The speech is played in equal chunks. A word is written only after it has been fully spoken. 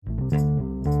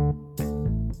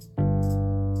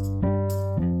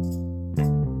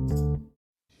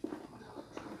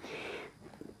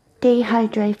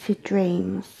Dehydrated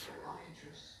dreams.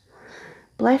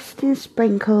 Blessed in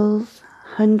sprinkles,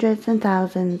 hundreds and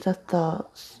thousands of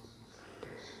thoughts.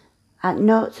 At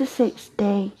 0 to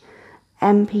 60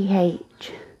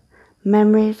 mph,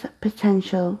 memories,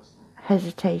 potential,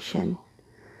 hesitation.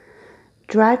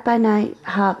 Drive-by-night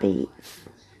heartbeats,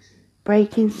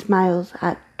 breaking smiles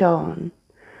at dawn.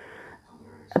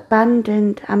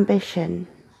 Abandoned ambition,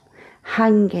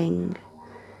 hanging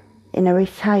in a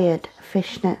retired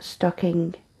fishnet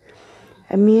stocking.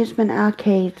 Amusement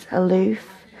arcades aloof,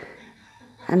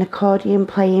 an accordion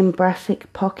playing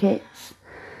brassic pockets.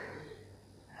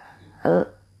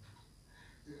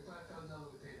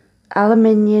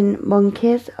 Aluminium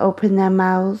monkeys open their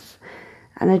mouths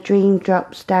and a dream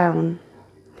drops down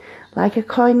like a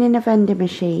coin in a vending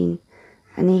machine,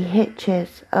 and he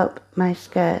hitches up my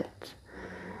skirt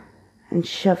and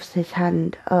shoves his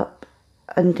hand up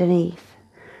underneath,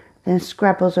 then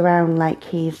scrabbles around like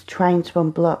he's trying to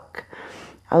unblock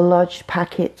a lodged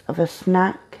packet of a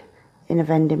snack in a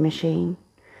vending machine.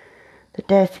 The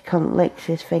dirty cunt licks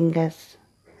his fingers.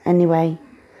 Anyway,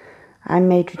 I'm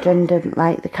made redundant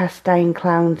like the cast iron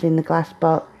clowns in the glass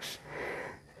box,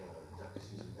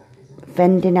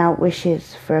 vending out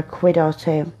wishes for a quid or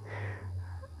two.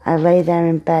 I lay there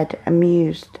in bed,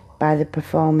 amused by the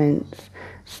performance,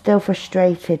 still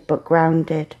frustrated but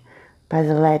grounded by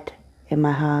the lead in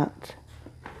my heart.